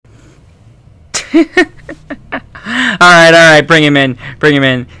Alright, bring him in.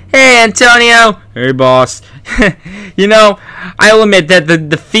 Hey, Antonio. Hey, boss. You know, I'll admit that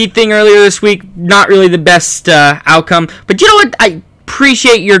the feet thing earlier this week, not really the best outcome. But you know what? I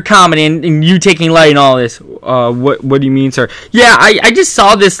appreciate your comedy and you taking light in all this. What do you mean, sir? Yeah, I just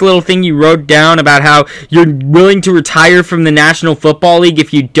saw this little thing you wrote down about how you're willing to retire from the National Football League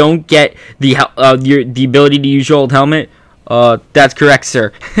if you don't get the ability to use your old helmet. That's correct,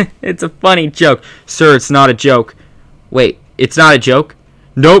 sir. It's a funny joke. Sir, it's not a joke. Wait, it's not a joke?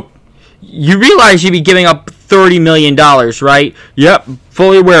 Nope. You realize you'd be giving up $30 million, right? Yep,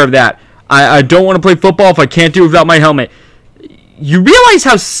 fully aware of that. I don't want to play football if I can't do it without my helmet. You realize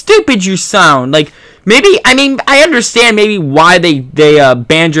how stupid you sound. Like, I understand maybe why they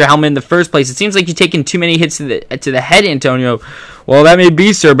banned your helmet in the first place. It seems like you're taking too many hits to the head, Antonio. Well, that may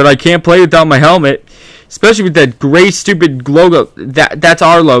be, sir, but I can't play without my helmet. Especially with that gray, stupid logo. That's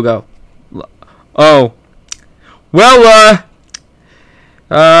our logo. Oh. Well,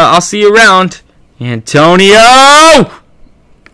 I'll see you around. Antonio!